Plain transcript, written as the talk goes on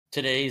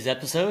Today's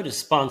episode is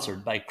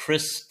sponsored by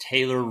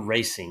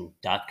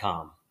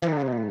ChrisTaylorRacing.com.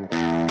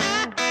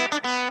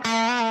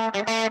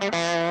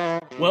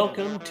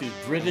 Welcome to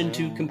Driven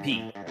to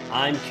Compete.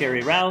 I'm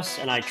Kerry Rouse,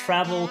 and I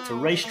travel to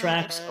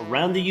racetracks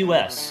around the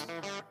U.S.,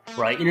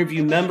 where I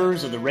interview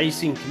members of the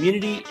racing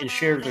community and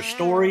share their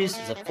stories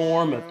as a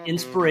form of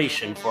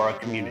inspiration for our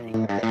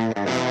community.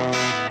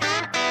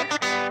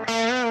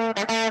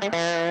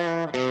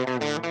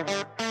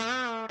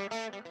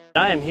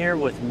 I am here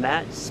with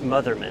Matt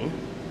Smotherton,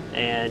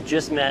 and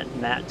just met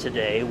Matt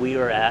today. We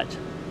are at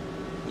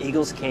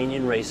Eagles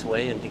Canyon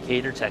Raceway in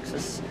Decatur,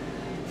 Texas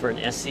for an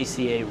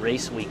SCCA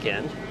race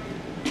weekend.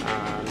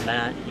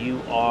 Matt,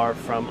 you are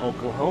from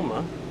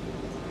Oklahoma.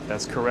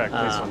 That's correct.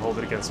 Please don't hold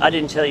it against me. I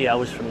didn't tell you I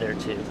was from there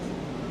too.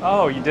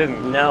 Oh, you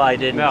didn't? No, I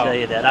didn't tell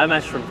you that. I'm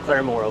actually from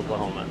Claremore,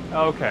 Oklahoma.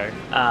 Okay.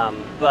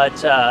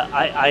 But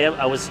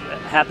I was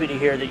happy to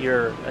hear that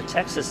you're a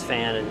Texas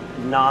fan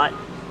and not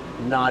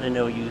an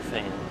OU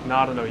fan.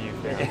 Not an OU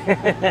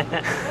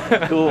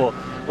fan. Cool.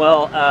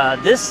 Well,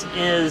 this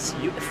is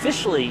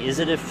is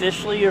it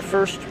officially your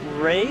first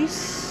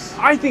race?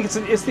 I think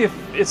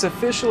it's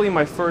officially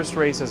my first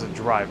race as a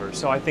driver,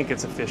 so I think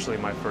it's officially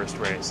my first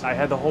race. I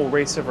had the whole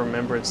Race of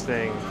Remembrance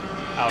thing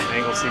out in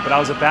Anglesey, but I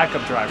was a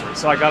backup driver,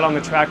 so I got on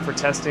the track for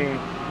testing,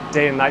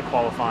 day and night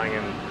qualifying,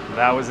 and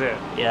that was it.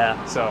 Yeah.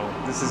 So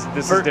this is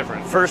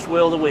different. First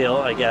wheel to wheel,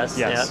 I guess.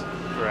 Yes. Yep.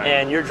 Correct.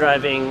 And you're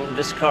driving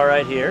this car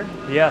right here?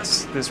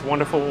 Yes, this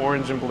wonderful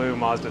orange and blue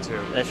Mazda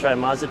 2. That's right,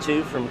 Mazda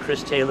 2 from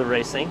Chris Taylor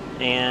Racing.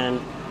 And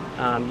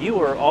you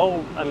were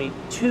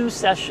two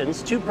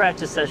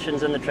practice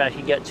sessions in the track.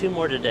 You got two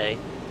more today.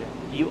 Yeah.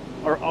 You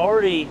are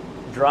already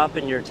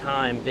dropping your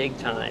time big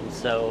time.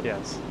 So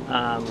yes.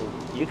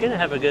 You're going to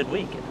have a good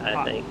week,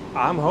 I think.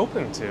 I'm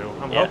hoping to.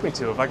 Hoping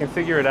to. If I can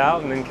figure it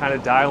out and then kind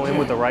of dial in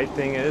what the right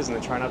thing is and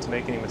then try not to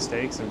make any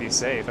mistakes and be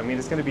safe. I mean,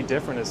 it's going to be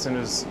different as soon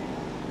as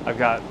I've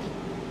got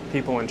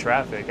people in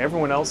traffic.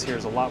 Everyone else here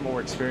is a lot more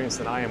experienced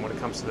than I am when it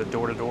comes to the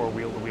door-to-door,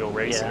 wheel-to-wheel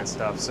racing and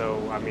stuff.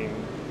 So, I mean,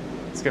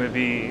 it's going to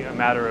be a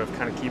matter of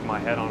kind of keeping my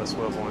head on a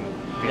swivel and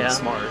being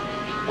smart.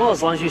 Well,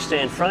 as long as you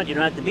stay in front, you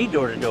don't have to be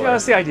door-to-door. Yeah,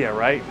 that's the idea,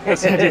 right?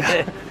 That's the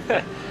idea.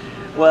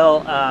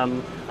 Well,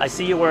 I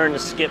see you wearing the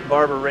Skip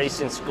Barber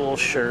Racing School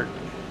shirt.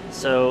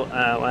 So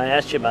when I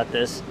asked you about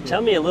this,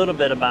 tell me a little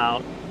bit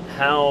about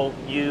how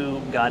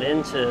you got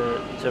into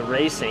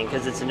racing,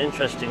 because it's an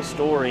interesting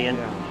story, and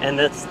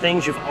that's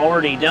things you've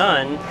already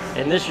done,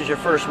 and this is your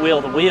first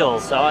wheel-to-wheel.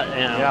 So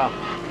yeah.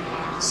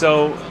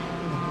 So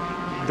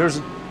there's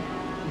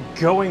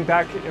going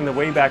back in the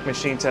Wayback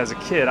Machine to as a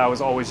kid, I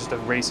was always just a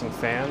racing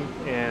fan,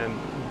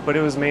 but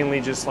it was mainly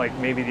just like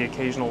maybe the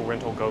occasional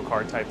rental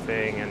go-kart type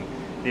thing and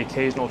the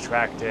occasional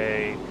track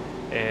day,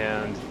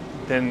 and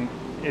then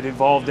it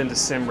evolved into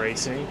sim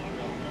racing.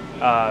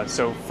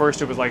 So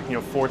first it was like,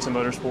 Forza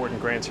Motorsport and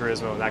Gran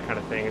Turismo and that kind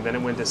of thing, and then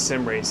it went to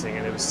sim racing,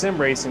 and it was sim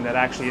racing that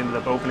actually ended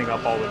up opening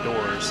up all the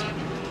doors.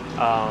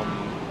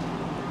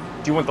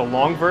 Do you want the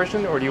long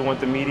version or do you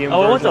want the medium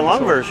version? I want the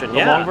long version,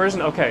 The long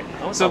version? Okay.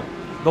 So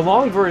the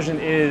long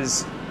version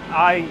is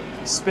I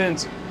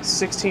spent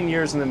 16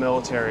 years in the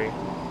military,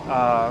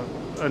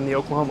 in the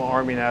Oklahoma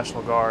Army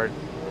National Guard,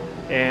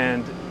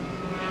 and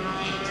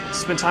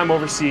spent time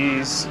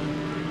overseas,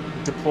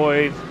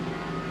 deployed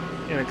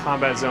in a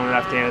combat zone in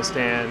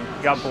Afghanistan,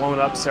 got blown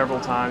up several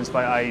times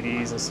by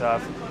IEDs and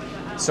stuff.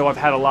 So I've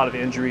had a lot of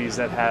injuries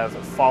that have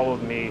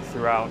followed me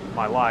throughout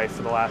my life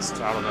for the last,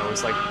 I don't know,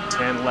 it's like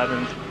 10,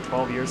 11,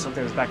 12 years,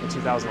 something. It was back in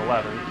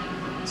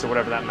 2011. So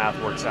whatever that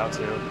math works out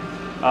to.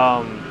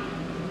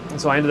 And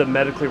so I ended up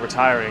medically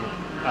retiring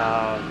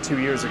 2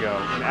 years ago.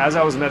 And as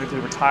I was medically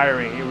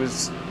retiring, it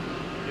was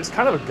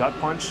kind of a gut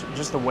punch,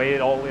 just the way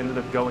it all ended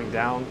up going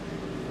down,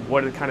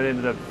 what it kind of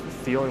ended up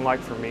feeling like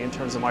for me in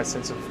terms of my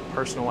sense of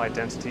personal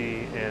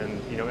identity,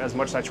 and as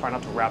much as I try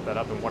not to wrap that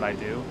up in what I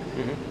do,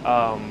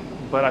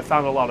 but I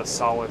found a lot of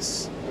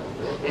solace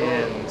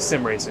in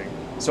sim racing.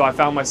 So I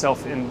found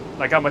myself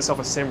I got myself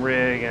a sim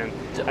rig and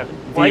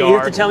Well, VR. you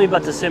have to tell me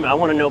about the sim. I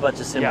want to know about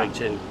the sim rig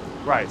too.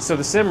 Right. So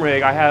the sim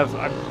rig, I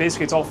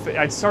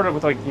started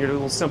with like your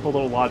little simple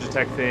little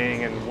Logitech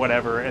thing and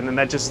whatever, and then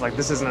that just like,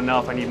 this isn't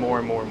enough. I need more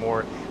and more and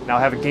more. Now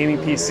I have a gaming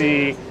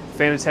PC,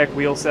 Fanatec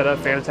wheel setup,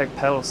 Fanatec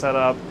pedal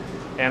setup,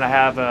 and I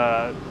have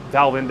a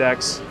Valve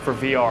Index for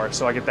VR,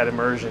 so I get that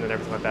immersion and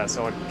everything like that.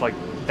 So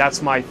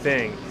that's my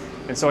thing.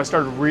 And so I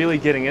started really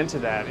getting into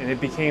that, and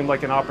it became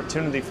like an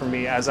opportunity for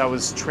me as I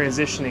was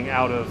transitioning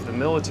out of the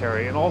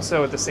military. And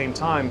also at the same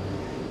time,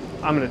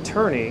 I'm an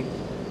attorney,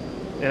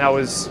 and I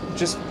was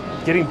just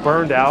getting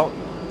burned out.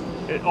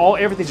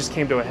 Everything just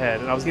came to a head,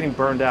 and I was getting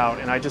burned out,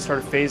 and I just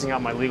started phasing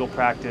out my legal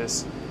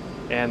practice,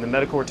 and the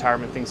medical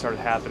retirement thing started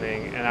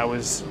happening, and I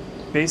was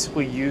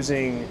basically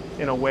using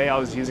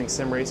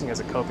sim racing as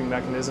a coping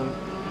mechanism.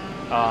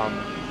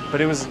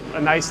 But it was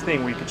a nice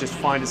thing where you could just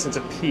find a sense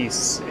of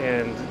peace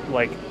and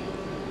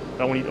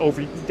don't want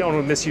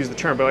to misuse the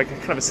term, but like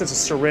kind of a sense of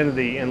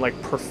serenity and like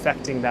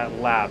perfecting that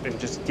lap and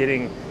just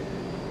getting,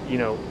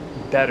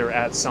 better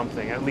at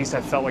something. At least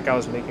I felt like I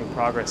was making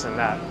progress in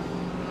that.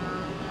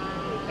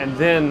 And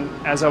then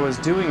as I was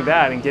doing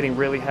that and getting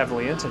really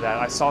heavily into that,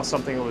 I saw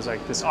something that was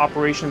like this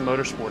Operation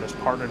Motorsport has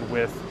partnered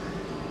with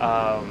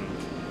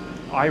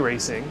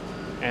iRacing,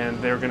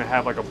 and they're going to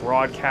have like a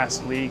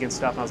broadcast league and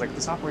stuff. And I was like,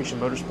 this Operation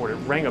Motorsport,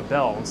 it rang a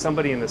bell. And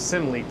somebody in the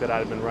sim league that I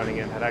had been running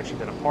in had actually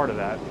been a part of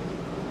that.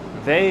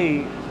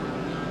 They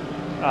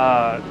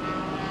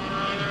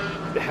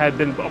had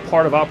been a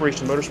part of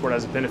Operation Motorsport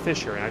as a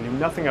beneficiary. I knew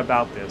nothing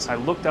about this. I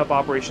looked up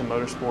Operation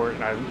Motorsport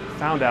and I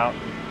found out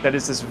that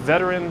it's this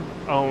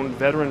veteran-owned,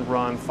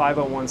 veteran-run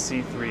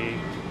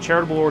 501c3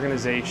 charitable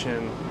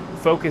organization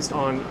focused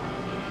on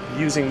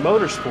using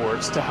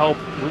motorsports to help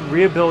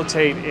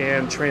rehabilitate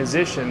and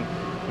transition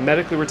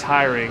medically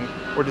retiring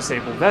or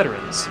disabled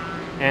veterans.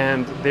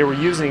 And they were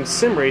using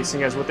sim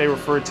racing as what they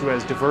referred to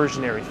as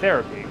diversionary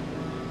therapy.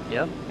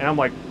 Yep. And I'm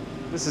like,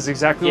 this is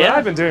exactly what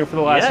I've been doing for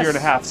the last year and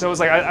a half. So it was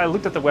like, I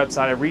looked at the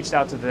website, I reached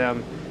out to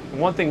them, and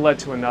one thing led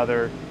to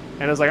another,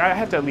 and I was like, I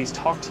have to at least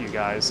talk to you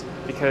guys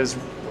because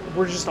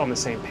we're just on the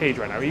same page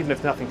right now, even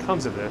if nothing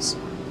comes of this.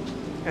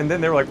 And then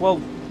they were like, well,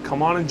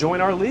 come on and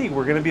join our league.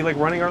 We're going to be like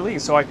running our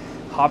league. So I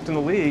hopped in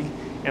the league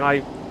and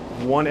I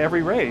won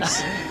every race.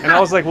 And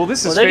I was like, well,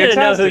 this is fantastic. They're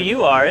going to know who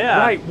you are, yeah.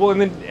 Right. Well,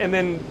 and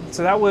then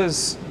so that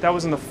was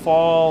in the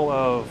fall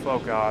of, oh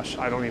gosh,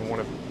 I don't even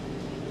want to,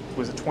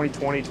 was it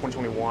 2020,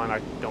 2021? I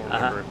don't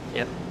remember.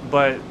 Yep.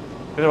 But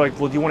they're like,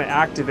 well, do you want to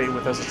activate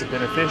with us as a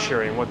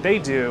beneficiary? And what they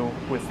do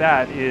with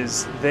that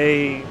is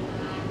they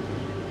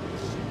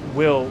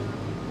will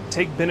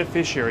take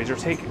beneficiaries or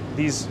take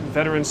these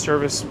veteran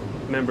service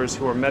members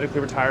who are medically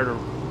retired or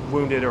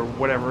wounded or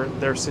whatever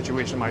their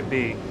situation might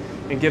be,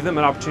 and give them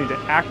an opportunity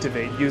to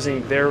activate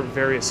using their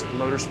various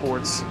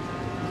motorsports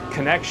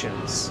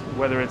connections,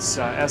 whether it's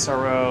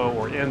SRO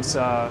or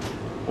IMSA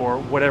or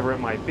whatever it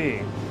might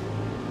be.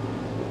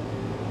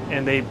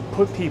 And they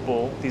put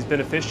people, these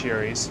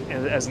beneficiaries,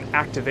 as an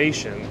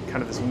activation,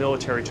 kind of this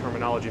military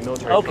terminology,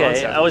 military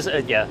concept. I was,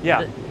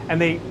 Yeah,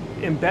 and they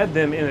embed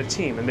them in a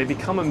team, and they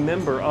become a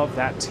member of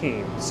that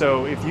team.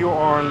 So if you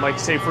are on, like,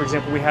 say, for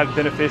example, we had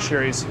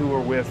beneficiaries who were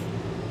with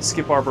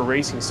Skip Barber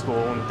Racing School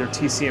and their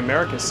TC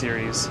America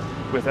series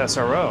with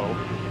SRO,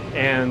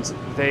 and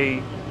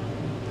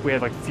we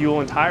had like fuel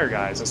and tire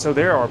guys, and so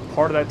they are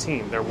part of that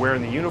team. They're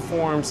wearing the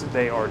uniforms,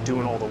 they are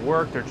doing all the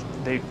work,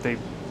 they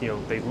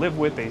live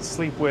with, they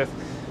sleep with,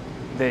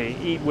 they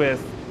eat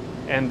with,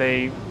 and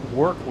they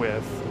work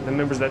with the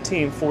members of that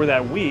team for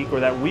that week or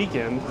that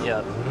weekend.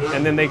 Yeah.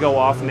 And then they go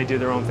off and they do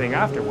their own thing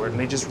afterward, and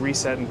they just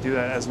reset and do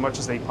that as much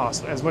as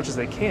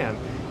they can.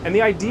 And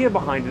the idea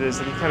behind it is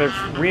that you kind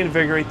of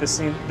reinvigorate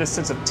this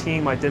sense of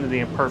team identity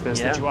and purpose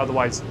that you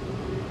otherwise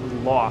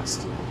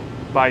lost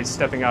by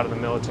stepping out of the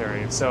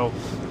military. And so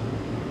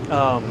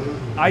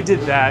I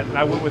did that, and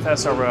I went with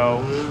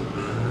SRO.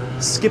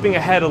 Skipping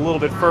ahead a little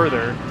bit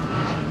further,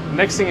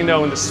 next thing you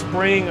know, in the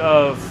spring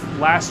of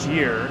last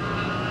year,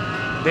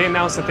 they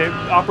announced that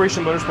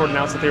Operation Motorsport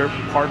announced that they were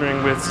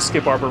partnering with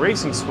Skip Barber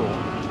Racing School.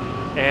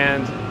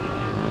 And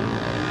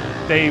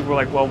they were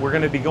like, well, we're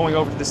going to be going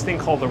over to this thing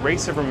called the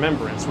Race of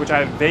Remembrance, which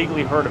I had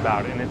vaguely heard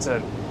about, and it's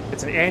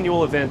an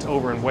annual event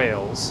over in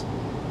Wales.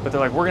 But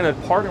they're like, we're going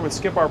to partner with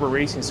Skip Barber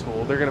Racing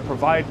School. They're going to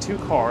provide 2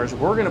 cars.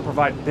 We're going to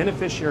provide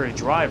beneficiary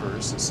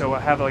drivers. So I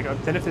have like a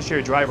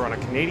beneficiary driver on a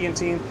Canadian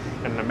team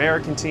and an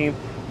American team,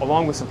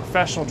 along with some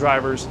professional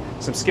drivers,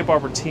 some Skip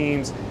Barber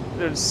teams,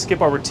 Skip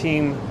Barber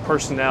team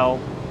personnel,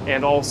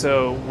 and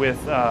also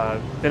with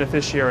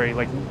beneficiary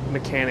like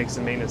mechanics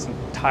and maintenance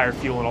and tire,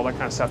 fuel, and all that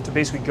kind of stuff to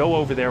basically go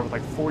over there with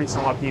like 40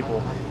 some odd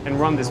people and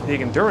run this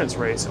big endurance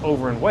race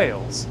over in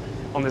Wales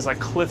on this like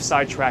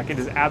cliffside track. It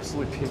is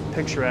absolutely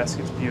picturesque.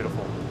 It's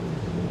beautiful.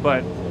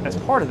 But as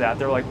part of that,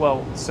 they're like,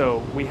 well,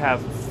 so we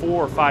have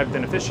 4 or 5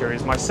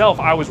 beneficiaries. Myself,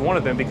 I was one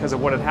of them because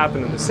of what had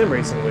happened in the sim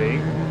racing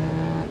league.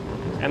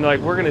 And they're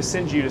like, we're going to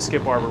send you to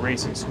Skip Barber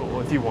Racing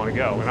School if you want to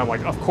go. And I'm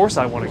like, of course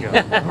I want to go.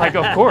 I'm like,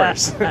 of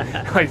course.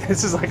 Like,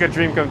 this is like a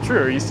dream come true.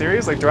 Are you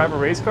serious? Like, drive a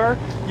race car?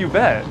 You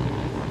bet.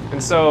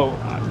 And so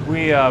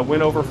we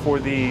went over for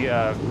the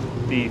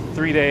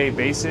 3-day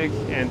basic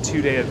and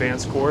 2-day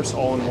advanced course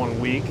all in 1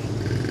 week.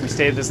 We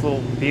stayed at this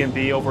little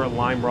B&B over at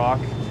Lime Rock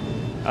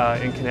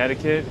in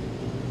Connecticut.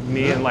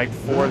 Me and like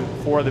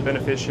four other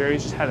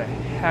beneficiaries just had a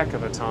heck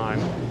of a time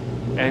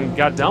and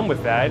got done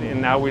with that.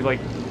 And now we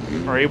like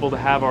are able to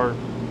have our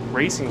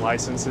racing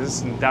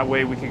licenses, and that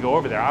way we could go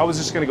over there. I was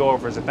just going to go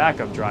over as a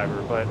backup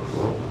driver, but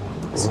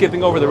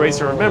skipping over the Race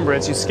of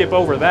Remembrance, you skip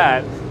over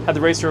that, had the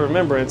Race of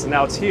Remembrance, and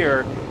now it's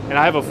here, and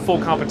I have a full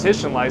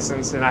competition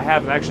license, and I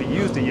haven't actually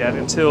used it yet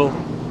until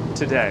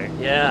today.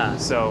 Yeah.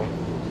 So,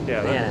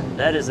 yeah. Man,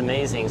 that is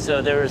amazing.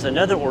 So there was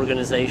another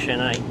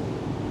organization. I'm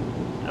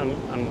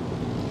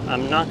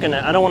not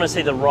gonna. I don't want to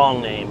say the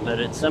wrong name, but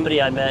it's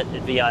somebody I met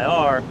at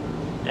VIR,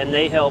 and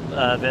they help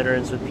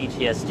veterans with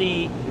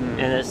PTSD.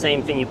 And the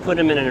same thing, you put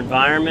them in an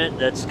environment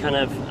that's kind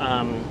of,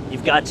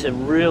 you've got to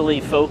really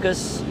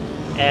focus,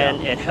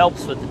 and it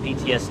helps with the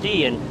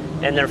PTSD.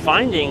 And they're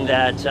finding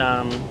that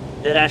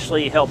that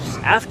actually helps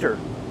after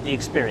the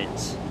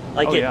experience.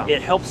 Like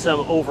it helps them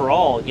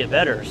overall get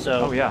better.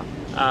 So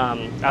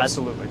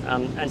Absolutely.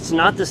 It's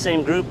not the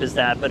same group as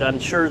that, but I'm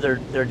sure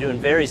they're doing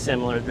very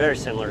similar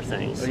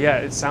things. Yeah,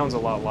 it sounds a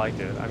lot like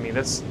it. I mean,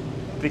 that's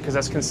because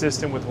that's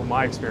consistent with what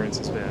my experience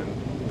has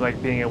been,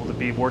 like being able to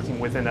be working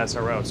within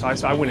SRO.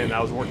 So I went in and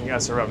I was working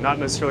SRO, not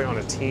necessarily on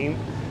a team,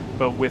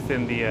 but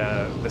within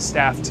the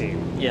staff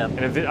team. Yeah.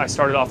 And I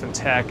started off in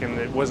tech, and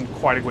it wasn't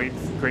quite a great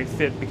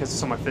fit because of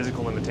some of my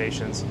physical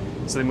limitations.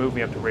 So they moved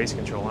me up to race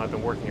control, and I've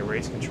been working in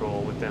race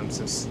control with them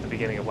since the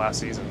beginning of last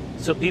season.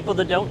 So people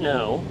that don't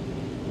know,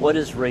 what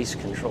is race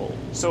control?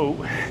 So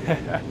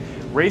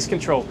race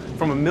control,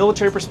 from a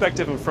military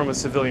perspective and from a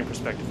civilian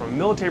perspective. From a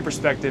military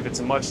perspective,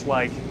 it's much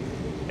like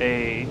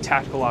a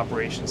tactical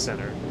operations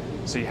center.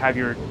 So you have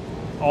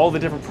all the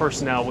different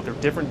personnel with their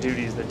different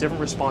duties, their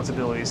different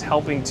responsibilities,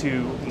 helping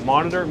to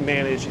monitor,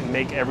 manage, and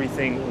make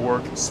everything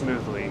work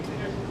smoothly.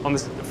 From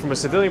a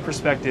civilian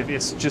perspective,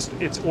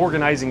 it's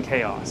organizing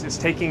chaos. It's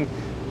taking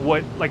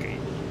what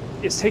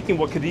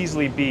could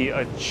easily be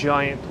a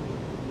giant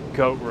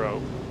goat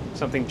rope,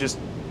 something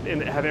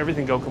and have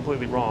everything go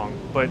completely wrong,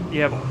 but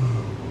you have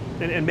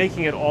and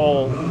making it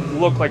all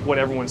look like what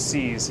everyone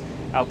sees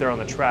out there on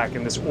the track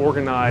in this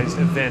organized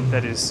event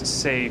that is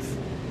safe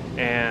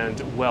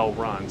and well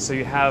run. So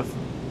you have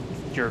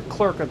your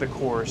clerk of the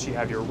course, you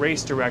have your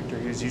race director,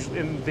 who's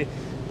usually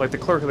the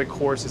clerk of the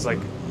course is like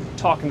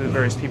talking to the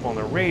various people on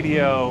the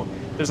radio.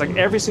 There's like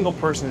every single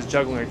person is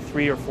juggling like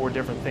 3 or 4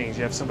 different things.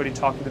 You have somebody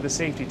talking to the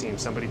safety team,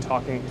 somebody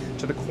talking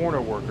to the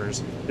corner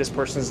workers. This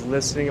person is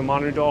listening and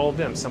monitoring to all of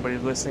them. Somebody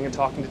listening and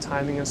talking to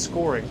timing and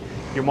scoring.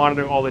 You're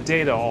monitoring all the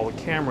data, all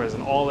the cameras,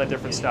 and all that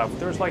different stuff.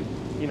 There's like,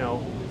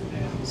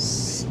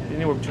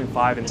 anywhere between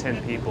 5 and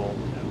 10 people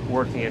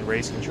working in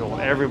race control.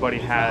 Everybody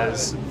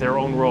has their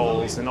own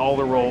roles, and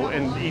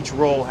and each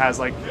role has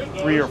like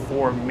 3 or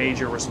 4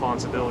 major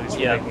responsibilities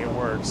for making it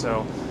work.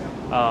 So,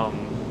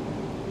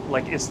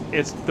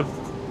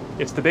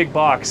 it's the big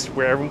box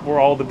where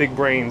all the big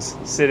brains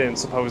sit in,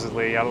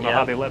 supposedly. I don't know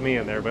how they let me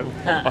in there, but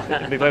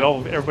they let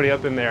everybody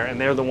up in there, and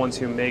they're the ones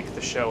who make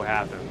the show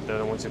happen. They're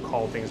the ones who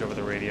call things over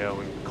the radio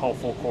and call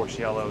full course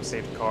yellow,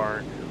 safety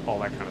car, all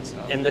that kind of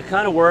stuff. And the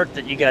kind of work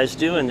that you guys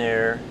do in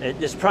there,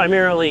 it is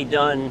primarily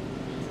done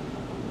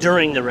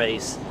during the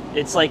race.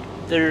 It's like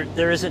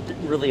there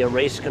isn't really a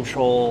race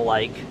control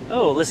like,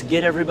 oh, let's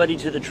get everybody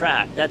to the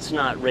track. That's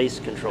not race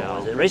control,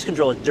 is it? Race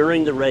control is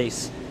during the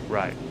race.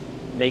 Right.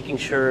 Making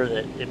sure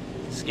that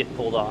it's get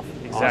pulled off.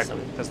 Exactly.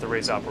 Awesome. That's the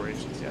race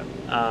operations, yeah.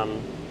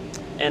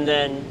 And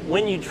then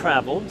when you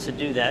traveled to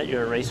do that,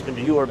 you're a race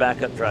control, you were a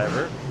backup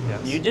driver.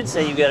 Yes. You did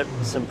say you got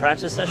some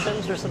practice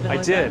sessions or something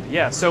like that? I did,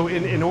 yeah. So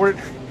in order,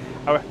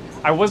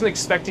 I wasn't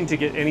expecting to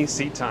get any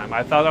seat time.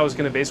 I thought I was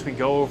going to basically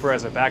go over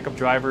as a backup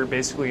driver,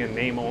 basically in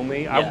name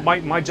only. Yeah.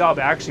 My job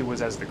actually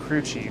was as the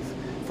crew chief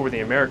for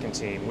the American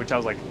team, which I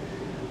was like,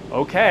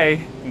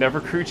 okay,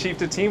 never crew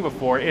chiefed a team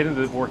before. It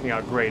ended up working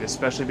out great,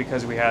 especially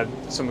because we had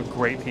some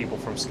great people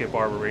from Skip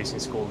Barber Racing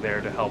School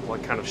there to help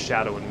kind of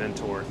shadow and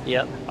mentor.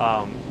 Yep.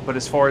 But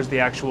as far as the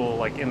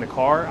actual in the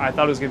car, I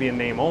thought it was going to be a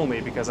name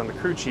only because I'm the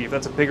crew chief.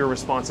 That's a bigger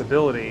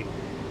responsibility.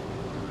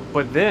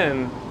 But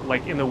then,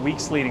 in the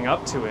weeks leading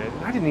up to it,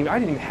 I didn't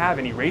even have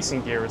any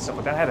racing gear and stuff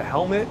like that. I had a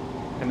helmet,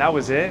 and that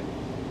was it,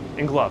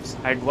 and gloves.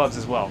 I had gloves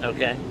as well.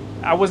 Okay.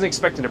 I wasn't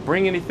expecting to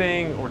bring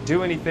anything or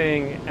do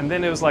anything, and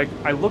then it was like,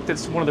 I looked at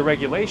one of the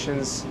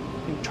regulations,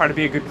 and tried to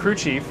be a good crew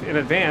chief in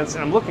advance,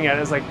 and I'm looking at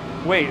it, it's like,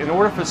 wait, in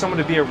order for someone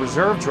to be a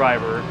reserve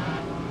driver,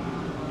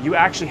 you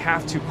actually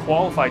have to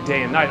qualify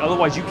day and night,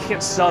 otherwise you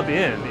can't sub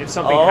in if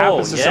something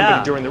happens to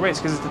somebody during the race,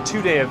 because it's a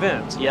 2-day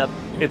event. Yep.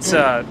 It's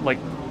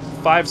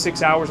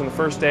 5-6 hours on the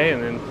first day,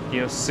 and then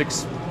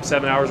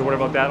 6-7 hours or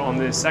whatever like that on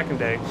the second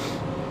day.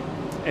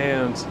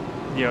 And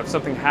if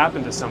something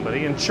happened to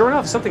somebody, and sure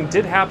enough, something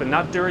did happen,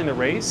 not during the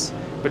race,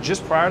 but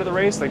just prior to the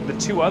race, the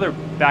 2 other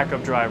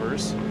backup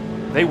drivers,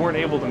 they weren't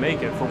able to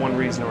make it for one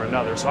reason or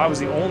another. So I was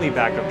the only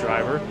backup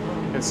driver.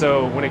 And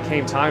so when it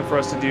came time for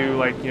us to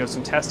do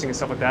some testing and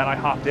stuff like that, I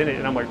hopped in it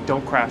and I'm like,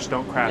 don't crash,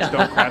 don't crash,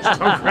 don't crash,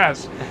 don't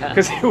crash,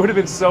 because it would have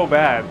been so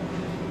bad.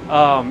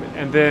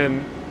 And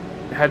then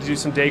had to do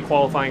some day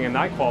qualifying and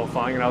night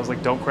qualifying, and I was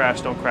like, don't crash,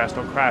 don't crash,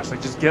 don't crash.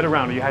 Just get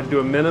around it. You had to do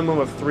a minimum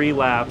of 3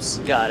 laps.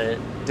 Got it.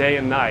 Day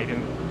and night.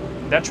 And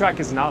that track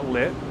is not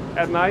lit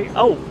at night. At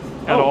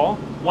all.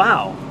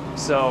 Wow.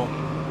 So,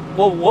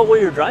 well, what were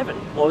you driving?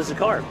 What was the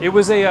car? It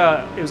was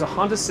a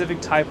Honda Civic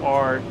Type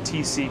R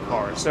TC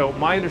car. So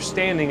my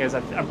understanding is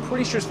I'm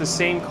pretty sure it's the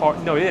same car.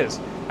 No, it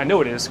is. I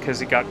know it is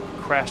because it got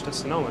crashed at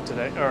Sonoma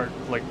today, or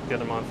the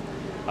other month.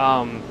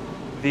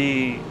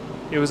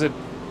 It was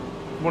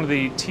one of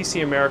the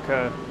TC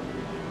America,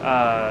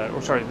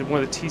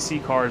 one of the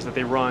TC cars that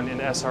they run in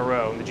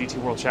SRO in the GT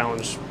World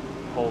Challenge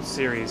whole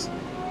series.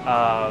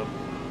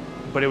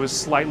 But it was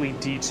slightly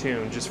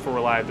detuned just for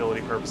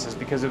reliability purposes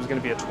because it was going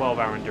to be a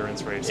 12-hour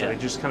endurance race. So they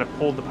just kind of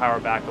pulled the power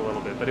back a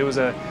little bit. But it was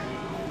a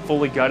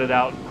fully gutted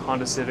out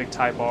Honda Civic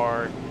Type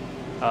R.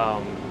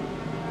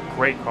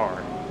 Great car.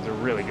 It was a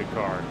really good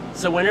car.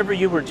 So whenever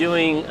you were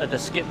doing the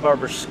Skip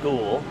Barber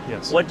School,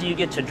 yes, what do you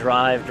get to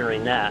drive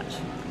during that?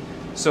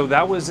 So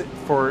that was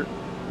for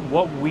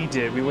what we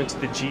did, we went to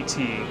the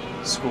GT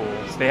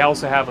schools. They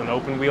also have an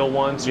open wheel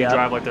one, so you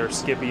drive like their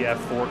Skippy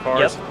F4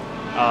 cars.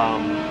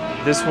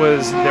 This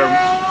was their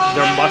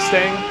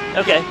Mustang.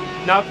 Okay.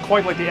 Not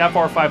quite like the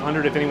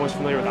FR500, if anyone's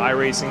familiar with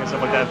iRacing and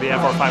stuff like that, the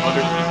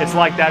FR500. It's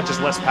like that,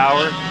 just less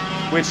power,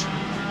 which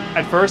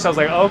at first I was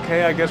like,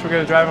 okay, I guess we're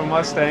going to drive a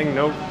Mustang.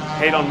 No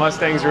hate on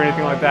Mustangs or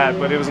anything like that,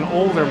 but it was an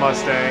older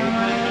Mustang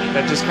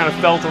that just kind of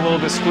felt a little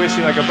bit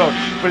squishy like a boat.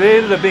 But it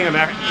ended up being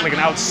like an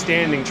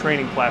outstanding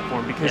training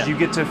platform because you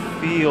get to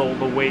feel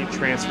the weight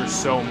transfer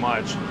so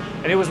much.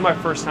 And it was my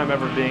first time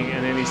ever being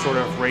in any sort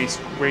of race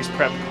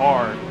prep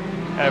car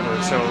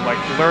ever. So like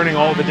learning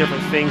all the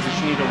different things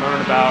that you need to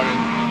learn about.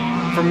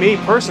 And for me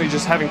personally,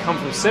 just having come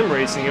from sim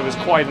racing, it was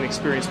quite an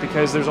experience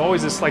because there's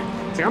always this like,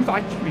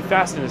 I can be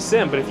fast in a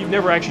sim, but if you've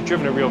never actually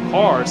driven a real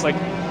car, it's like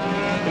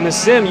in the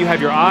sim you have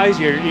your eyes,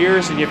 you have your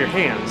ears, and you have your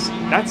hands.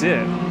 That's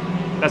it.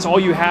 That's all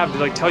you have to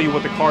like tell you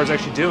what the car is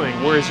actually doing.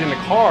 Whereas in the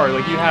car,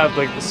 like you have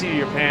like the seat of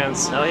your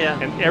pants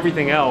and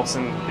everything else,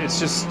 and it's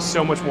just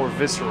so much more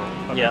visceral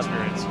of the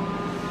experience.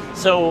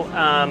 So,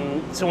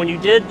 so when you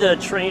did the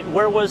train,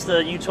 where was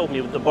you told me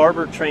the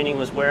barber training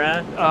was where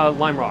at?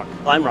 Lime Rock.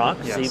 Lime Rock.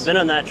 Yes. So you've been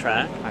on that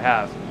track. I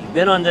have. You've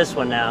been on this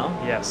one now.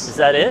 Yes. Is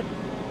that it?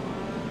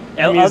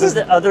 I mean,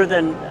 other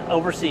than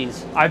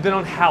overseas? I've been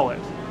on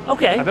Hallett.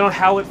 Okay. I've been on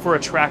Hallett for a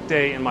track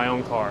day in my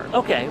own car.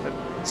 Okay.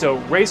 So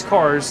race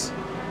cars,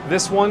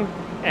 this one,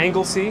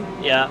 Anglesey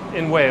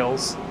in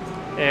Wales,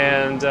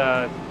 and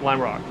Lime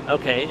Rock.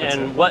 Okay, That's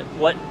and it.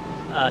 what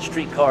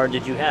street car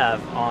did you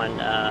have on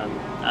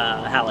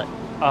Hallett?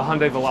 A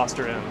Hyundai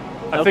Veloster M.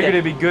 I figured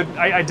it'd be good.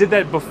 I did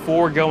that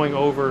before going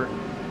over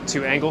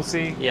to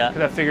Anglesey. Yeah.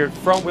 Because I figured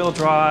front wheel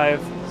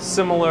drive,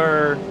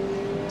 similar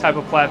type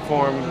of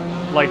platform,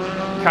 like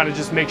kind of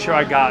just make sure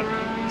I got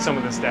some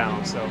of this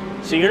down.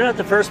 So you're not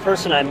the first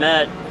person I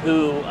met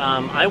who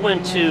I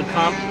went to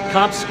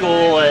comp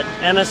school at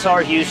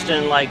MSR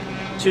Houston like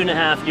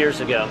 2.5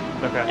 years ago.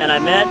 Okay. And I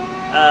met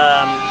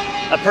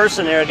a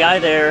person there, a guy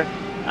there,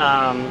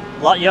 a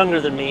lot younger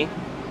than me,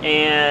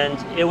 and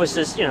it was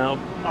just, you know,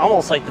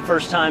 almost like the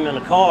first time in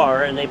a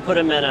car, and they put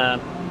him in a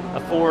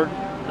Ford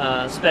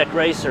spec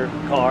racer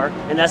car,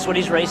 and that's what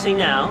he's racing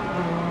now.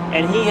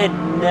 And he had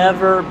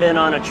never been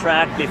on a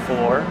track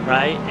before,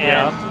 right?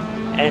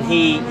 And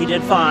he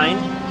did fine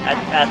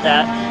at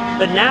that.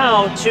 But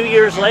now, 2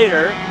 years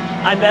later,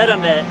 I met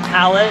him at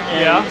Hallett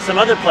and some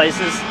other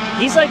places.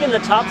 He's like in the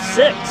top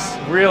 6.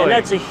 Really? And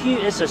that's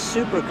it's a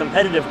super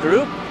competitive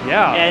group.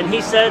 Yeah. And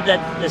he said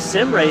that the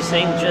sim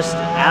racing just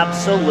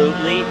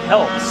absolutely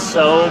helped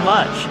so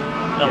much.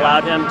 It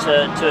allowed him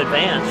to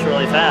advance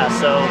really fast.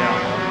 So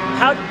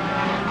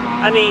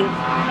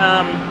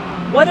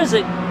what does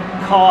it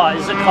cost?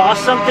 Does it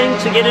cost something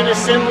to get in a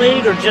sim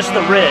league or just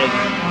the rig?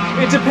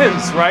 It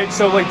depends, right?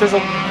 So like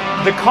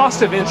the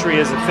cost of entry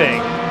is a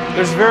thing.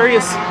 There's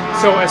various,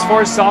 so as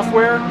far as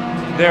software,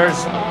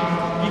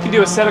 you can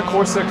do a Assetto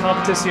Corsa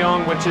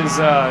Competizione, which is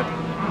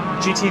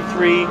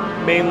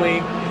GT3 mainly.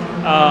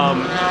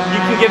 You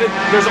can get it,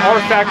 there's R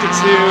Factor 2,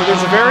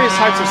 there's various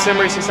types of sim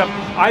racing stuff.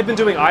 I've been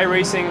doing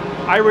iRacing.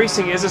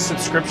 iRacing is a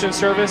subscription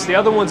service. The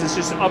other ones is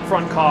just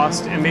upfront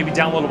cost and maybe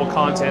downloadable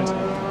content,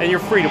 and you're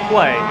free to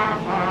play.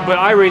 But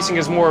iRacing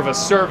is more of a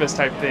service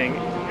type thing.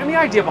 And the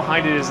idea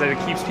behind it is that it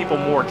keeps people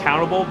more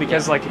accountable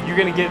because like if you're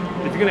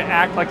gonna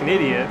act like an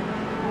idiot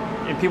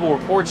and people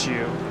report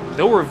you,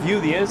 they'll review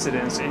the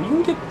incidents and you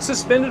can get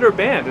suspended or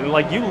banned, and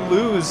like you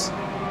lose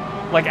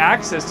like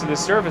access to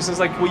this service. It's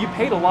like, well, you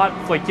paid a lot,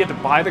 like you have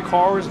to buy the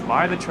cars,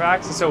 buy the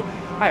tracks, and so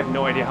I have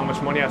no idea how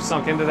much money I've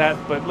sunk into that,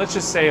 but let's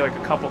just say like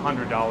a couple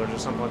 $100s or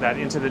something like that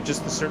into let's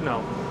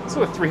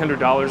go with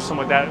 $300 or something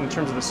like that in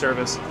terms of the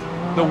service.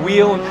 The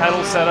wheel and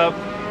pedal setup,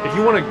 if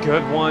you want a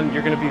good one,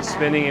 you're going to be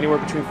spending anywhere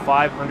between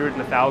 $500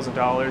 and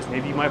 $1,000.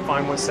 Maybe you might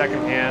find one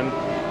secondhand.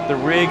 The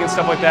rig and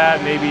stuff like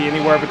that, maybe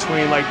anywhere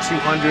between like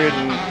 $200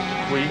 and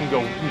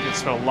you can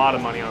spend a lot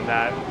of money on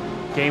that.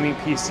 Gaming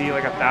PC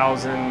like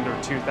 $1,000 or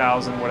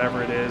 $2,000,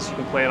 whatever it is. You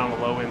can play it on a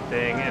low end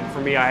thing. And for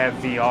me, I have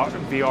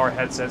VR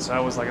headset, so I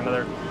was like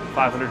another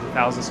 $500 to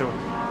 $1,000. So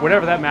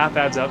whatever that math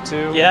adds up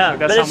to, like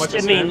that's how much I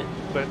spent.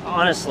 But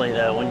honestly,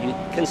 though, when you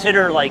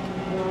consider like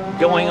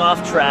going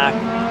off track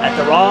at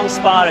the wrong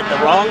spot at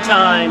the wrong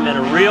time in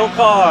a real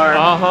car,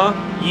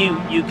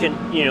 you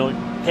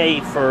can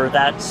pay for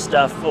that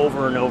stuff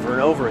over and over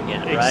and over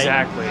again, right?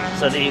 Exactly.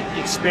 So the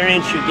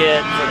experience you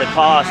get for the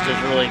cost is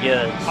really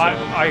good. So.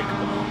 I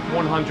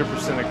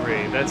 100%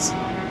 agree. That's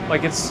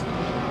like it's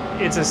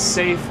a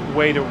safe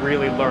way to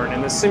really learn,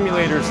 and the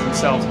simulators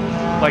themselves,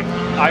 like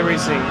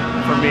iRacing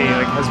for me,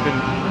 like has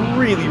been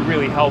really,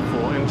 really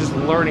helpful in just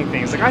learning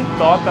things. Like I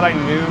thought that I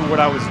knew what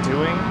I was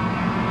doing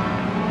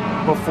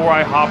before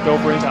I hopped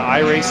over into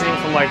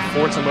iRacing from like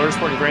Forza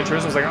Motorsport and Gran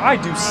Turismo. I was like, I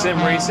do sim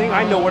racing,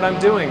 I know what I'm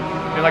doing.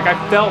 And like I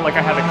felt like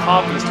I had the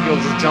confidence to be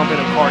able to just jump in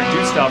a car and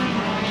do stuff.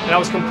 And I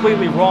was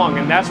completely wrong.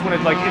 And that's when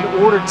it like,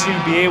 in order to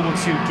be able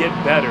to get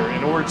better,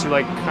 in order to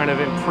like kind of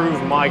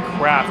improve my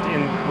craft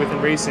within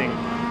racing,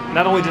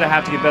 not only did I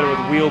have to get better with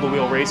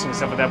wheel-to-wheel racing and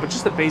stuff like that, but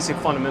just the basic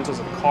fundamentals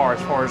of the car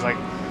as far as like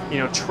you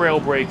know, trail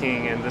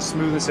braking and the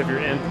smoothness of your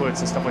inputs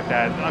and stuff like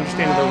that,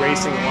 understanding the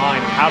racing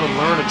line and how to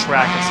learn a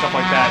track and stuff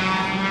like that.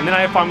 And then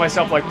I find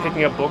myself like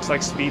picking up books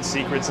like Speed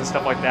Secrets and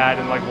stuff like that,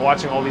 and like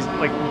watching all these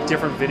like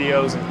different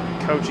videos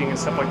and coaching and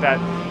stuff like that,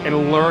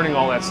 and learning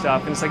all that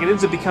stuff. And it's like it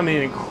ends up becoming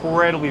an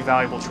incredibly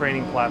valuable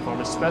training platform,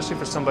 especially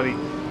for somebody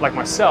like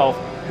myself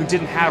who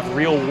didn't have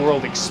real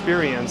world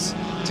experience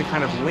to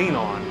kind of lean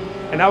on.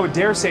 And I would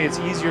dare say it's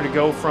easier to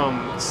go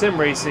from sim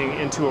racing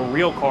into a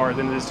real car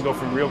than it is to go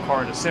from real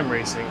car into sim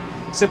racing,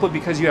 simply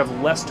because you have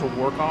less to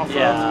work off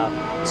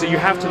of. So you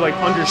have to like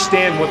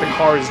understand what the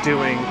car is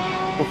doing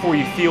before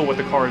you feel what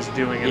the car is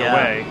doing in a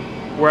way.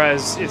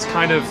 Whereas it's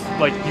kind of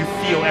like you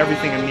feel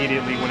everything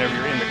immediately whenever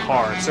you're in the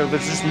car. So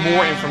there's just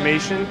more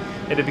information,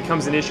 and it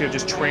becomes an issue of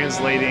just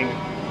translating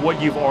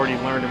what you've already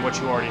learned and what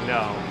you already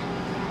know.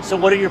 So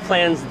what are your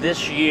plans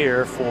this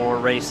year for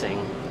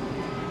racing?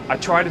 I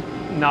try to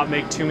not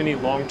make too many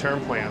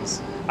long-term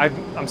plans.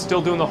 I'm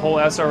still doing the whole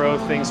SRO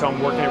thing, so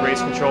I'm working at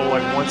race control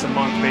like once a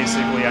month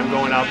basically. I'm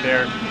going out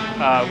there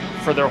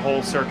for their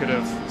whole circuit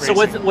of racing.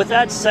 So with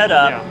that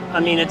setup, I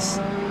mean,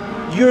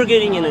 you're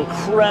getting an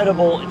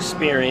incredible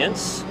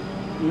experience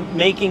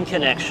making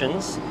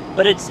connections,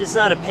 but it's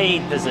not a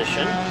paid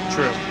position.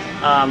 True.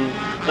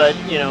 But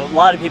you know, a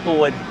lot of people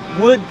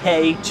would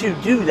pay to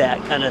do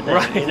that kind of thing,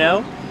 right. You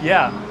know?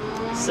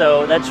 Yeah.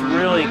 So that's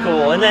really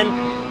cool. And then,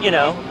 you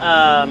know,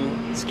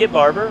 Skip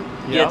Barber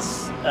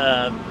gets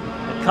a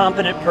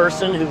competent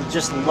person who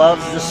just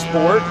loves the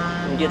sport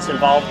and gets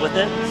involved with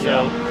it.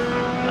 So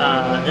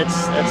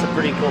that's a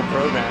pretty cool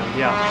program.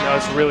 Yeah, no,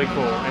 it's really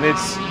cool. And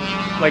it's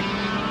like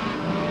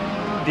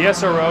the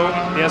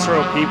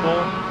SRO people,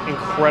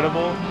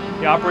 incredible.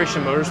 The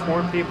Operation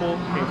Motorsport people,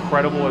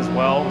 incredible as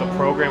well. The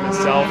program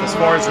itself, as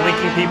far as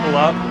linking people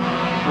up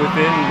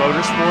within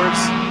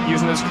motorsports,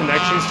 using those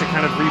connections to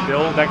kind of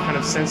rebuild that kind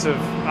of sense of,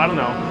 I don't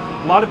know,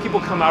 a lot of people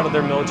come out of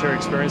their military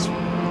experience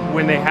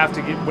when they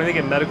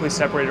get medically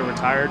separated or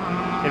retired,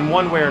 in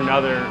one way or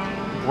another,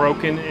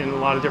 broken in a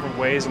lot of different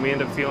ways, and we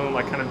end up feeling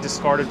like kind of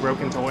discarded,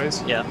 broken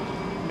toys. Yeah.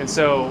 And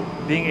so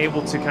being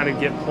able to kind of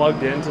get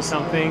plugged into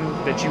something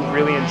that you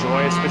really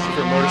enjoy, especially if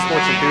you're a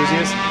motorsports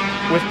enthusiast,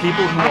 with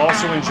people who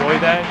also enjoy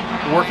that,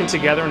 working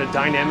together in a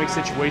dynamic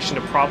situation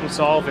to problem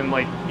solve and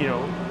like, you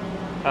know,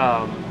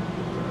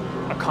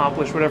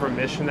 accomplish whatever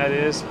mission that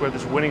is, whether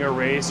it's winning a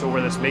race or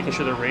whether it's making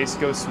sure the race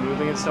goes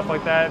smoothly and stuff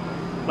like that,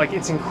 like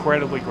it's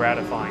incredibly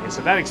gratifying. And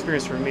so that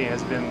experience for me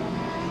has been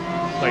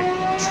like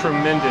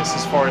tremendous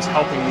as far as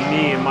helping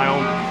me in my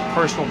own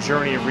personal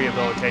journey of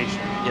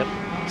rehabilitation. Yep.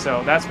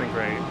 So that's been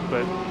great,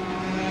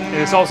 and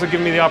it's also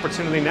given me the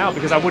opportunity now,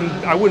 because I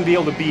wouldn't be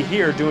able to be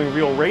here doing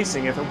real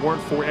racing if it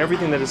weren't for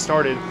everything that has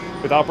started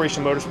with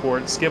Operation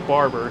Motorsport, Skip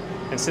Barber,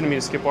 and sending me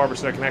to Skip Barber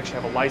so that I can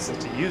actually have a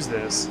license to use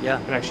this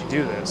and actually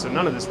do this. So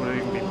none of this would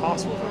even be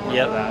possible if it weren't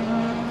for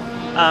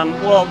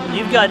that. Well,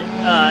 you've got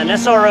an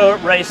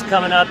SRO race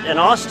coming up in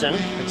Austin.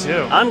 I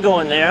do. I'm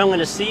going there. I'm going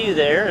to see you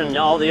there and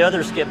all the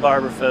other Skip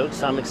Barber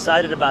folks. I'm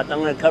excited about that. I'm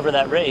going to cover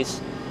that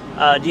race.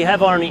 Do you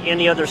have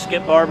any other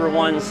Skip Barber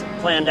ones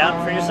planned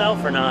out for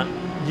yourself or not?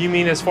 You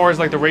mean as far as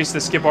like the race that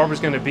Skip Barber's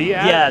going to be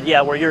at?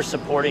 Yeah, where you're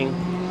supporting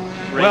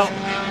racing.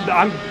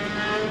 Well,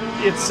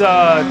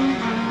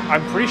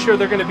 I'm pretty sure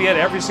they're going to be at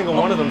every single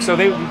one of them. So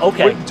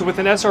with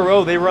an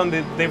SRO, they run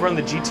the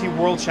GT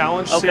World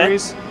Challenge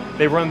Series.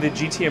 They run the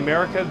GT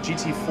America,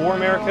 GT4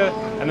 America,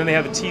 and then they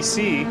have the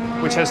TC,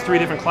 which has 3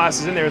 different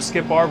classes in there.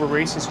 Skip Barber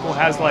Racing School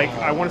has like,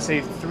 I want to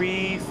say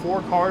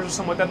 3-4 cars or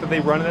something like that they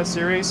run in that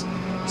series.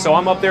 So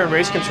I'm up there in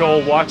race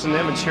control watching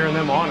them and cheering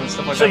them on and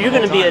stuff like that. So you're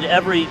going to be at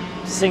every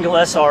single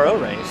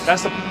SRO race?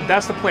 That's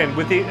the plan.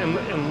 With the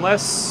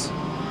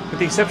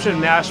exception of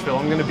Nashville,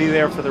 I'm going to be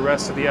there for the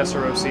rest of the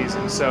SRO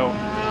season. So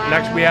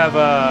next we have...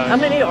 How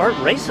many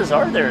races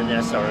are there in the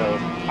SRO?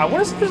 I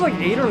want to say there's like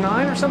 8 or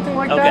 9 or something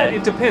like that.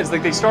 It depends.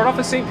 Like they start off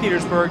at St.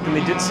 Petersburg, then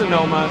they did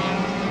Sonoma,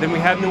 then we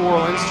had New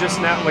Orleans just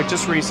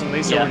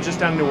recently. So we're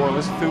just down in New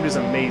Orleans. Food is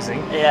amazing.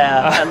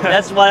 Yeah,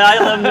 that's why I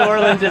love New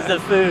Orleans, is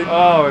the food.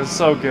 Oh, it's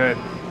so good.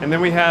 And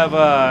then we have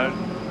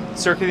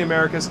Circuit of the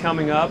Americas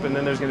coming up, and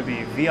then there's going to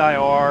be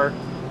VIR.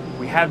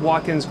 We had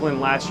Watkins Glen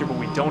last year, but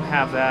we don't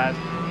have that.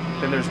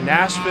 Then there's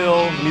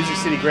Nashville Music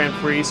City Grand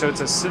Prix, so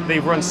they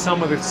run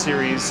some of the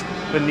series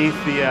beneath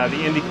the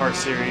IndyCar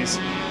series.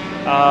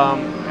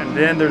 And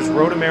then there's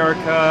Road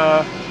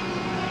America.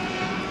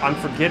 I'm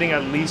forgetting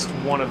at least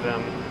one of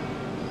them.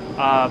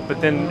 But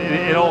then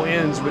it all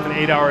ends with an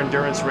 8-hour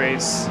endurance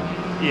race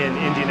in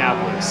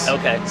Indianapolis.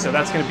 Okay. So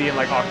that's going to be in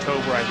like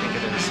October, I think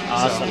it is.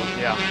 Awesome. So,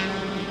 yeah.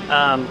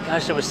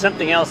 Gosh, there was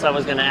something else I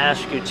was going to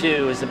ask you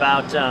too. Is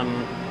about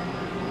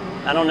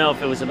I don't know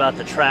if it was about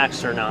the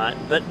tracks or not,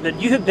 but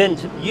you have been.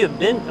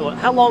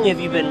 How long have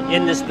you been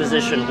in this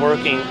position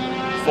working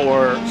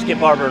for Skip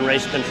Barber and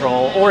Race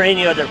Control, or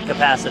any other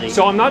capacity?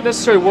 So I'm not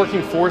necessarily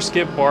working for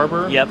Skip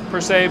Barber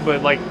per se,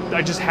 but like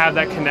I just have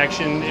that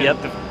connection.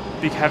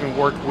 Having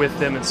worked with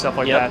them and stuff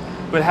like that.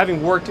 But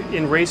having worked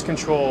in race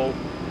control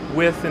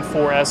with and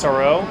for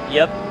SRO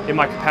in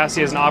my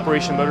capacity as an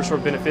Operation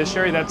Motorsport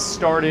beneficiary, that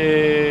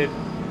started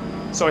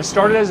So I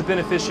started as a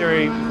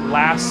beneficiary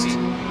last,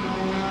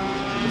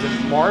 was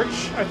it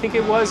March, I think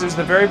it was? It was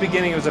the very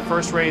beginning. It was the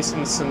first race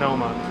in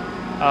Sonoma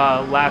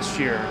last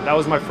year. That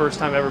was my first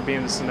time ever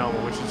being in Sonoma,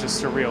 which is just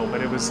surreal.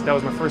 But that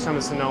was my first time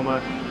in Sonoma.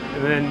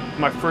 And then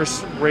my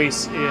first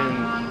race in,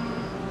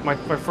 my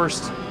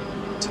first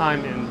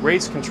time in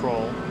race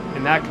control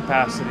in that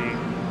capacity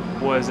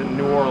was in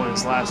New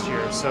Orleans last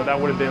year. So that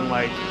would have been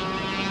like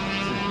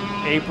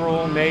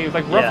April, May,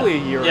 like roughly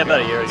a year ago. Yeah,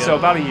 about a year ago. So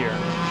about a year.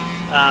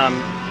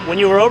 When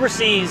you were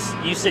overseas,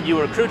 you said you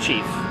were a crew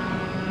chief.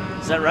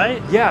 Is that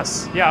right?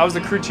 Yes. Yeah, I was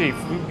the crew chief.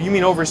 You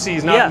mean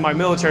overseas, not in my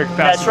military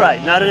capacity. That's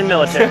right, not in the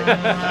military.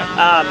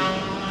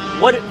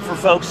 What, for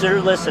folks that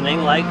are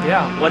listening, like,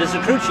 what does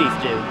a crew chief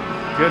do?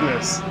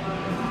 Goodness.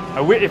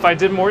 If I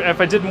did more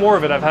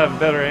of it, I'd have a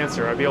better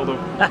answer. I'd be able to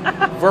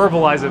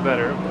verbalize it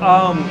better.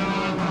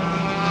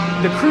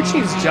 The crew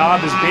chief's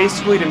job is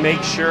basically to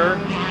make sure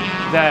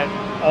that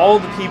all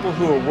the people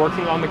who are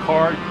working on the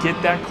car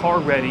get that car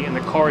ready, and the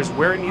car is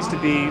where it needs to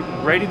be,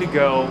 ready to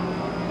go,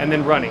 and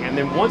then running. And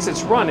then once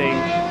it's running,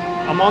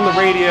 I'm on the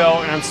radio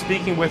and I'm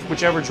speaking with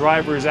whichever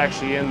driver is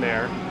actually in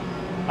there.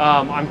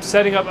 I'm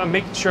setting up, I'm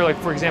making sure, like,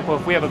 for example,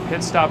 if we have a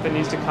pit stop that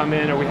needs to come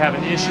in or we have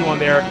an issue on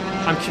there,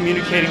 I'm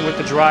communicating with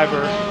the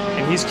driver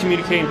and he's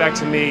communicating back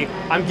to me.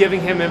 I'm giving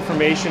him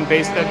information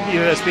based that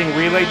either that's being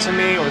relayed to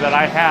me or that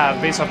I have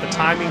based off the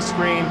timing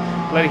screen,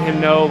 letting him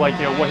know, like,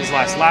 you know, what his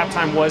last lap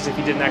time was if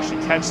he didn't actually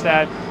catch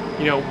that.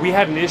 You know, we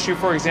had an issue,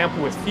 for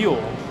example, with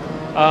fuel.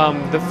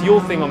 The fuel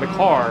thing on the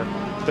car,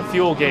 the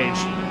fuel gauge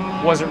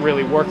wasn't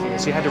really working,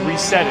 so you had to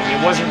reset it.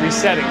 It wasn't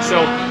resetting. So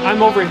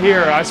I'm over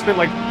here, I spent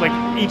like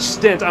each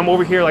stint, I'm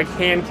over here like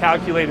hand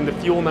calculating the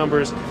fuel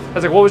numbers. I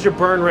was like, what was your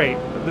burn rate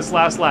this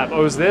last lap? Oh,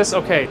 it was this?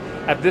 Okay,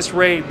 at this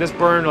rate, this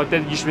burn, like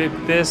that, you should be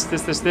this.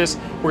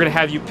 We're gonna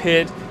have you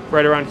pit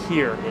right around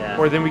here. Yeah.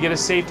 Or then we get a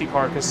safety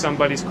car because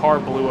somebody's car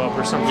blew up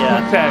or something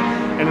like that.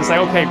 And it's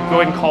like, okay,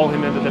 go ahead and call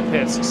him into the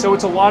pits. So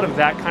it's a lot of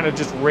that kind of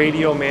just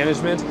radio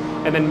management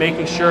and then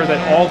making sure that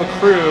all the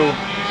crew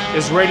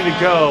is ready to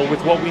go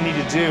with what we need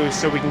to do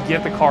so we can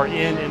get the car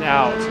in and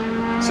out.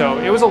 So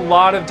it was a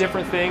lot of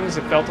different things.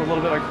 It felt a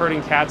little bit like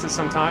herding cats at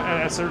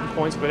certain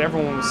points, but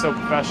everyone was so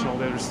professional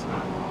that it's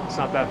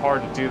not that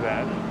hard to do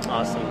that.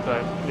 Awesome.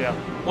 But yeah.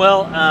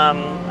 Well,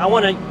 I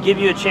want to give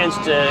you a chance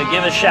to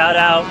give a shout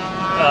out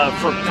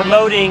for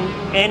promoting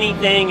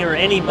anything or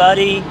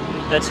anybody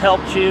that's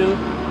helped you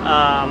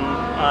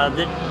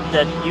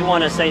that you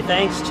want to say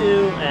thanks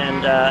to,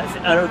 and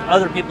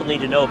other people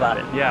need to know about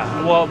it.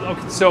 Yeah, well,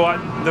 okay, so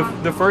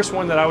the first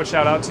one that I would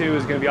shout out to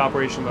is going to be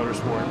Operation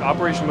Motorsport.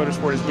 Operation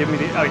Motorsport has given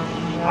me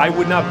I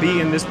would not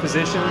be in this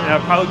position, and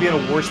I'd probably be in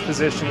a worse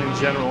position in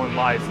general in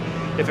life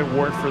if it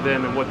weren't for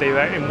them and what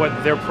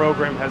their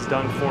program has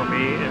done for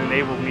me and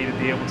enabled me to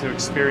be able to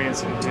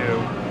experience and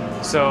do.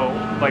 So,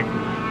 like,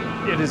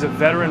 it is a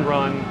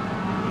veteran-run,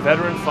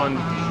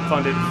 veteran-funded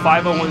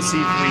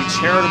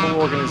 501c3 charitable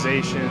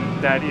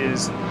organization that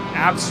is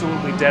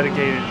absolutely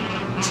dedicated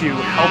to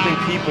helping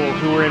people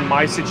who are in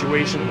my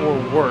situation or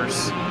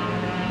worse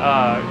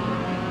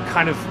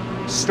kind of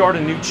start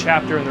a new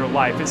chapter in their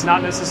life. It's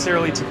not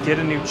necessarily to get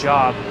a new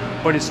job,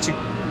 but it's to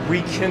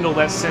rekindle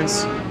that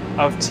sense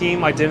of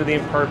team identity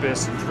and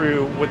purpose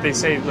through what they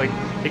say, like,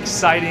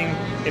 exciting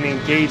and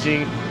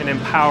engaging and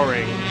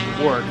empowering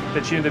work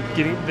that you end up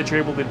that you're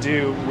able to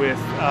do with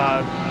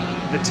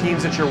the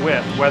teams that you're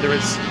with, whether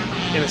it's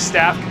in a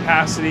staff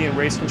capacity in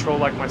race control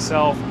like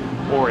myself,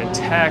 or in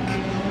tech,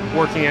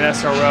 working at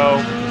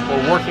SRO, or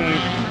working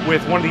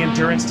with one of the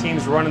endurance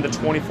teams running the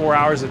 24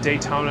 hours of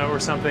Daytona or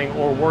something,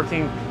 or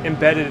working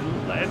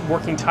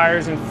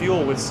tires and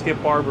fuel with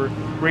Skip Barber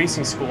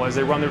Racing School as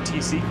they run their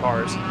TC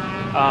cars.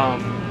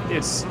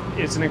 It's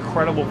an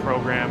incredible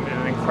program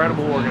and an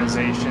incredible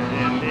organization,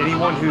 and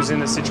anyone who's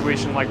in a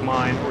situation like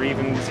mine or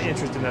even is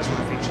interested in that sort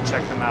of thing should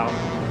check them out.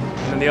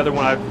 And then the other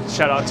one I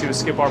shout out to is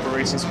Skip Barber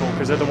Racing School,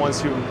 because they're the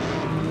ones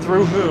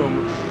through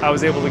whom I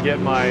was able to get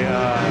my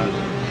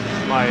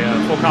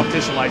full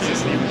competition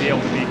license and even be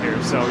able to be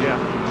here. So yeah,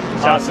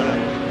 shout out to them.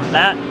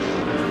 Matt,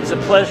 it's a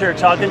pleasure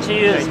talking to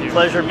you. It's a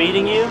pleasure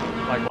meeting you.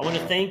 Likewise. I want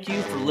to thank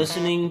you for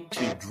listening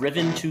to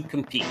Driven to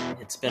Compete.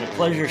 It's been a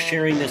pleasure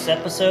sharing this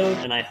episode,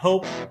 and I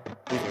hope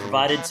we've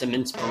provided some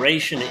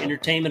inspiration and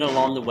entertainment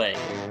along the way.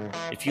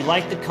 If you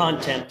like the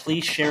content,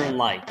 please share and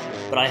like,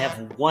 but I have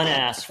one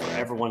ask for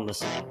everyone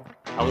listening.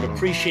 I would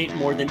appreciate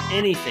more than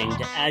anything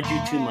to add you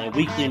to my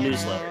weekly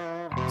newsletter.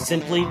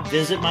 Simply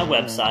visit my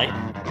website,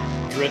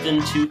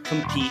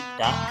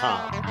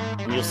 driventocompete.com,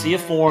 and you'll see a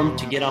form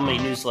to get on my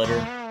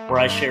newsletter where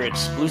I share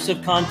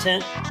exclusive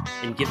content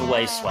and give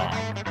away swag.